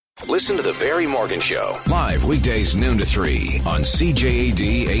Listen to The Barry Morgan Show. Live weekdays noon to 3 on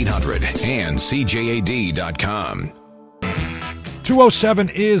CJAD 800 and CJAD.com.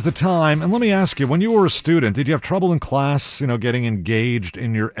 2:07 is the time, and let me ask you, when you were a student, did you have trouble in class, getting engaged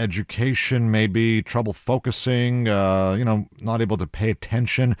in your education, maybe trouble focusing, not able to pay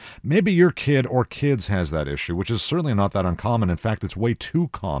attention? Maybe your kid or kids has that issue, which is certainly not that uncommon. In fact, it's way too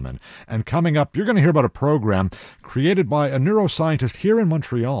common. And coming up, you're going to hear about a program created by a neuroscientist here in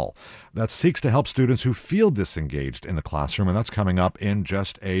Montreal that seeks to help students who feel disengaged in the classroom, and that's coming up in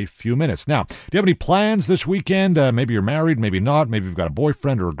just a few minutes. Now, do you have any plans this weekend? Maybe you're married, maybe not. Maybe you've got a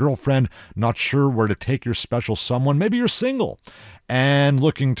boyfriend or a girlfriend, not sure where to take your special someone. Maybe you're single and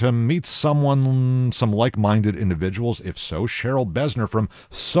looking to meet some like-minded individuals. If so, Cheryl Besner from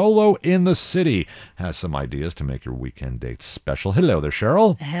Solo in the City has some ideas to make your weekend date special. Hello there,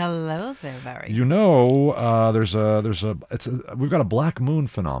 Cheryl. Hello there, Barry. We've got a black moon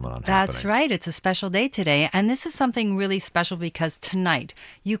phenomenon happening. That's right. It's a special day today, and this is something really special because tonight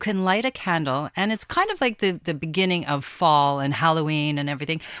you can light a candle, and it's kind of like the beginning of fall and Halloween and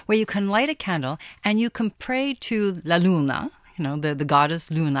everything, where you can light a candle and you can pray to La Luna, the goddess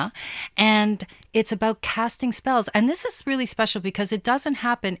Luna, and it's about casting spells. And this is really special because it doesn't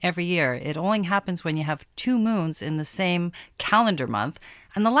happen every year. It only happens when you have two moons in the same calendar month.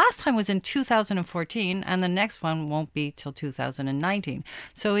 And the last time was in 2014, and the next one won't be till 2019.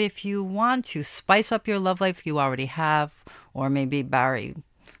 So if you want to spice up your love life you already have, or maybe, Barry,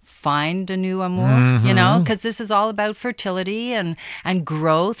 find a new amour, because this is all about fertility and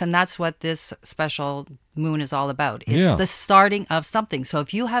growth, and that's what this special moon is all about. It's the starting of something. So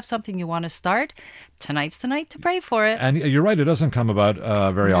if you have something you want to start, tonight's the night to pray for it. And you're right, it doesn't come about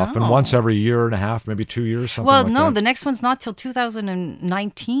very often. Once every year and a half, maybe 2 years, something like that. Well, no, the next one's not till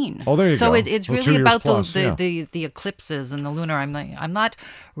 2019. Oh, there you go. So it's really about plus, the eclipses and the lunar. I'm not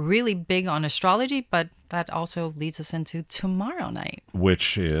really big on astrology, but that also leads us into tomorrow night.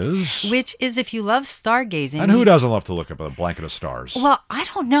 Which is if you love stargazing. And who doesn't love to look up at a blanket of stars? Well, I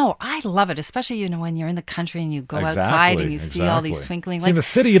don't know. I love it, especially, when you're in the country and you go outside and you see all these twinkling lights. In the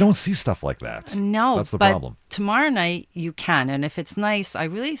city, you don't see stuff like that. No, that's the but problem. Tomorrow night you can, and if it's nice, I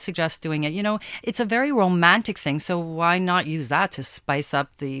really suggest doing it. It's a very romantic thing, so why not use that to spice up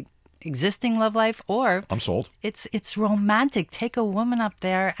the existing love life? Or I'm sold. It's romantic. Take a woman up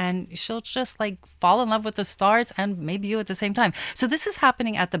there and she'll just fall in love with the stars and maybe you at the same time. So this is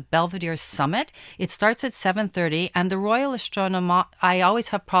happening at the Belvedere Summit. It starts at 7:30, and the Royal I always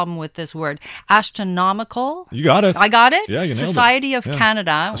have problem with this word, astronomical. You got it. I got it. Yeah, you nailed Society it. of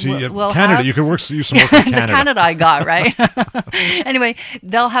Canada. Canada. You can use some work with Canada. The Canada I got right. Anyway,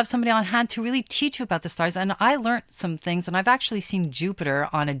 they'll have somebody on hand to really teach you about the stars, and I learned some things, and I've actually seen Jupiter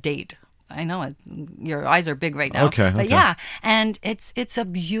on a date. I know it. Your eyes are big right now. Okay. But yeah, and it's a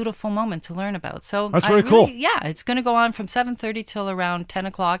beautiful moment to learn about. So that's very cool. Yeah, it's going to go on from 7:30 till around 10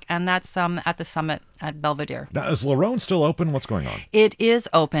 o'clock, and that's at the summit at Belvedere. Now, is Lerone still open? What's going on? It is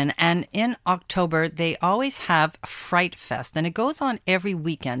open, and in October they always have Fright Fest, and it goes on every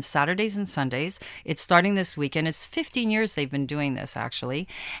weekend, Saturdays and Sundays. It's starting this weekend. It's 15 years they've been doing this, actually,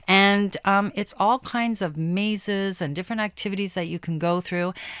 and it's all kinds of mazes and different activities that you can go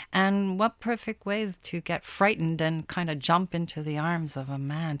through. And what perfect way to get frightened and kind of jump into the arms of a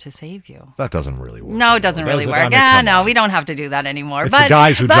man to save you. That doesn't really work. No, it doesn't really work. No, we don't have to do that anymore. It's the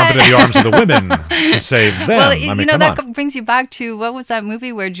guys who jump into the arms of the women to save them. Well, that brings you back to, what was that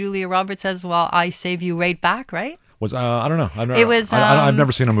movie where Julia Roberts says, well, I save you right back, right? I don't know. I've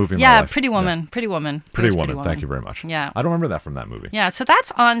never seen a movie in my life. Pretty Woman. Pretty Woman. Thank you very much. Yeah. I don't remember that from that movie. Yeah. So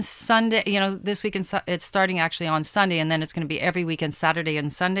that's on Sunday. This weekend it's starting actually on Sunday, and then it's going to be every weekend, Saturday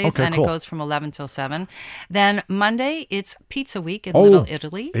and Sundays, and cool. It goes from 11 till 7. Then Monday it's Pizza Week in Little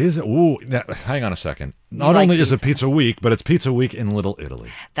Italy. Is it? Ooh, hang on a second. Not only is it Pizza Week, but it's Pizza Week in Little Italy.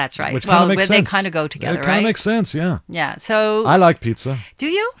 That's right. Which kind of makes sense. They kind of go together, right? It kind of makes sense, yeah. Yeah. So I like pizza. Do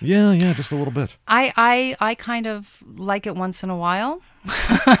you? Yeah, just a little bit. I kind of like it once in a while.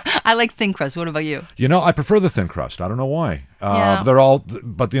 I like thin crust. What about you? I prefer the thin crust. I don't know why. They're all,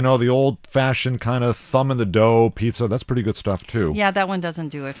 but the old-fashioned kind of thumb in the dough pizza, that's pretty good stuff too. Yeah, that one doesn't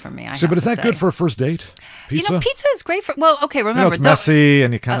do it for me. But is that good for a first date? Pizza? Pizza is great for. Well, okay. Remember, it's messy,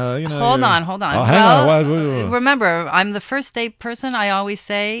 and you kind of, Hold on. Oh, hang on. Remember, I'm the first date person. I always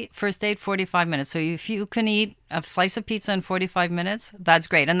say first date 45 minutes. So if you can eat a slice of pizza in 45 minutes, that's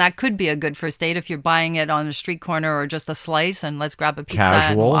great. And that could be a good first date if you're buying it on a street corner or just a slice and let's grab a pizza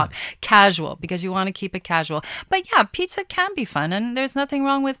and walk. Casual, because you want to keep it casual. But yeah, pizza can be fun, and there's nothing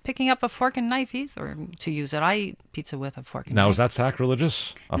wrong with picking up a fork and knife either to use it. I pizza with a fork and Now, knife. is that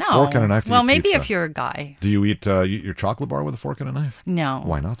sacrilegious? A No. fork and a knife to Well, eat maybe pizza? if you're a guy. Do you eat your chocolate bar with a fork and a knife? No.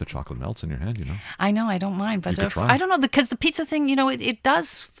 Why not? The chocolate melts in your hand, I know, I don't mind, but You could if, try. I don't know, because the pizza thing, it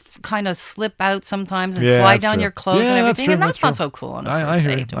does kind of slip out sometimes and Yeah, slide that's down true. your clothes Yeah, and that's everything, true, and that's that's not true. so cool on a I first hear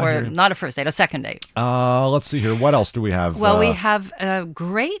you, date, I or hear you. not a first date, a second date. Let's see here. What else do we have? Well, we have a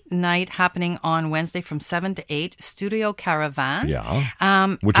great night happening on Wednesday from 7 to 8, Studio Caravan. Yeah.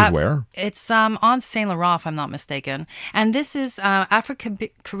 Which is where? It's on Saint Laurent, if I'm not mistaken. And this is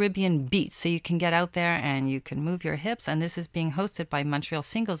Afro-Caribbean beats. So you can get out there and you can move your hips. And this is being hosted by Montreal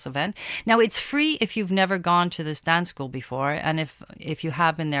Singles Event. Now, it's free if you've never gone to this dance school before. And if you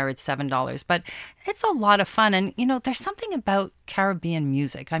have been there, it's $7. But it's a lot of fun. And, there's something about Caribbean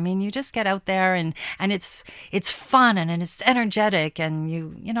music. I mean, you just get out there and it's fun and it's energetic. And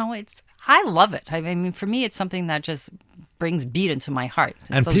I love it. I mean, for me, it's something that just brings beat into my heart. It's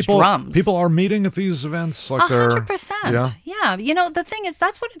And those drums. people are meeting at these events, like 100%. Yeah. The thing is,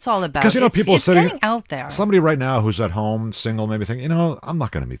 that's what it's all about. Because people it's sitting getting out there. Somebody right now who's at home, single, maybe thinking, I'm not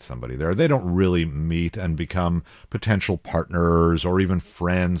going to meet somebody there. They don't really meet and become potential partners or even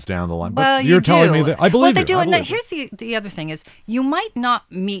friends down the line. But Well, you're you telling do. me that I believe they you. do. I And believe here's the other thing is, you might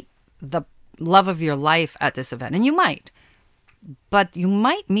not meet the love of your life at this event, and you might. But you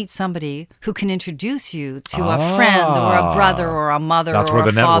might meet somebody who can introduce you to a friend or a brother or a mother That's or where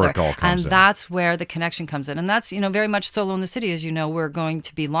a the father. network all comes and in. that's where the connection comes in. And that's, very much Solo in the City. As you know, we're going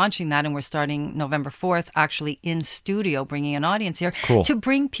to be launching that, and we're starting November 4th, actually in studio, bringing an audience here Cool. to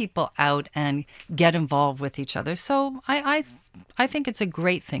bring people out and get involved with each other. So I think it's a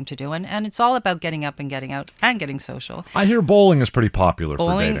great thing to do. And it's all about getting up and getting out and getting social. I hear bowling is pretty popular for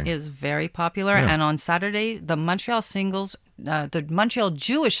Bowling dating. is very popular, Yeah. and on Saturday, the Montreal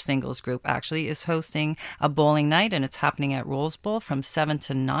Jewish Singles Group actually is hosting a bowling night, and it's happening at Rolls Bowl from 7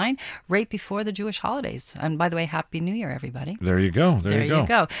 to 9, right before the Jewish holidays. And by the way, Happy New Year, everybody. There you go. There you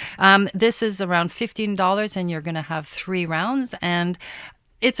go. This is around $15, and you're going to have 3 rounds, and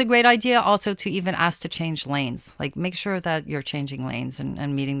it's a great idea also to even ask to change lanes. Like, make sure that you're changing lanes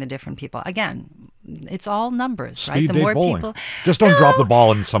and meeting the different people. Again, it's all numbers, right? Speed The date more bowling. people. Just don't drop the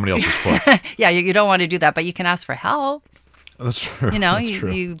ball in somebody else's foot. Yeah, you don't want to do that, but you can ask for help. That's true. That's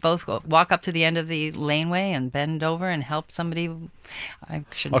true. you both walk up to the end of the laneway and bend over and help somebody. I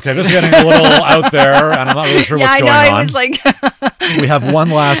shouldn't Okay, say this is that. getting a little out there, and I'm not really sure Yeah, what's I know. going on. I was like, We have one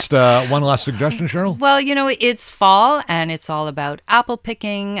last suggestion, Cheryl. well, it's fall, and it's all about apple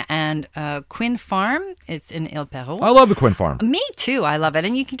picking and Quinn Farm. It's in Il Perrot. I love the Quinn Farm. Me too. I love it.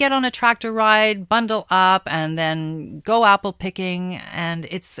 And you can get on a tractor ride, bundle up, and then go apple picking. And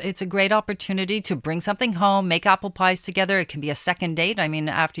it's a great opportunity to bring something home, make apple pies together. It can be a second date. I mean,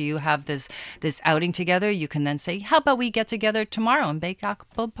 after you have this outing together, you can then say, how about we get together tomorrow and bake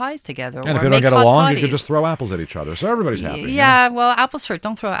apple pies together? And if or you don't make get hot along, you toddies. could just throw apples at each other. So everybody's happy. Yeah, well, apples hurt.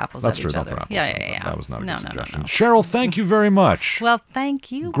 Don't throw apples That's at true. each Don't other. throw apples. Yeah. That was not a No, good no, suggestion. no. Cheryl, thank you very much. Well, thank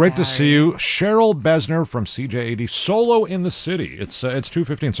you. Great to Barry. see you. Cheryl Besner from CJAD, Solo in the City. It's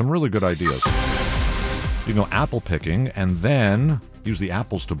 2:15. Some really good ideas. You can go apple picking and then use the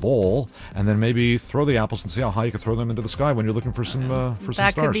apples to bowl, and then maybe throw the apples and see how high you can throw them into the sky when you're looking for some That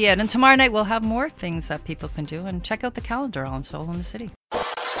stars. could be it. And tomorrow night we'll have more things that people can do. And check out the calendar on Solo in the City.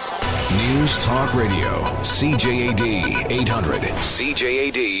 News Talk Radio, CJAD 800,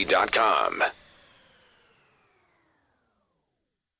 CJAD.com.